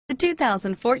The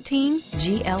 2014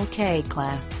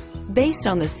 GLK-Class. Based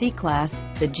on the C-Class,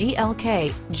 the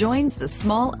GLK joins the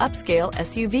small upscale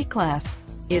SUV class.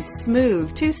 Its smooth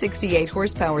 268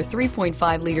 horsepower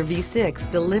 3.5-liter V6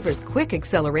 delivers quick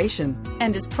acceleration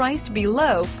and is priced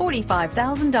below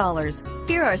 $45,000.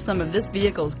 Here are some of this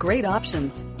vehicle's great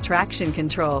options: traction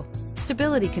control,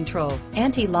 stability control,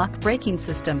 anti-lock braking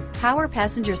system, power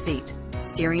passenger seat,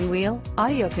 steering wheel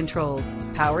audio controls,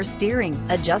 power steering,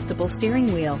 adjustable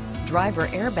steering wheel, driver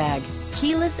airbag,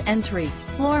 keyless entry,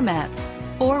 floor mats,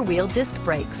 four-wheel disc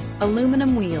brakes,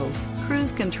 aluminum wheels,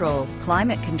 cruise control,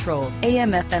 climate control,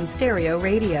 AM/FM stereo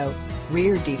radio,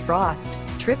 rear defrost,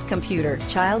 trip computer,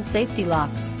 child safety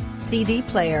locks, CD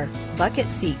player, bucket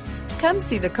seats. Come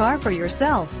see the car for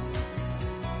yourself.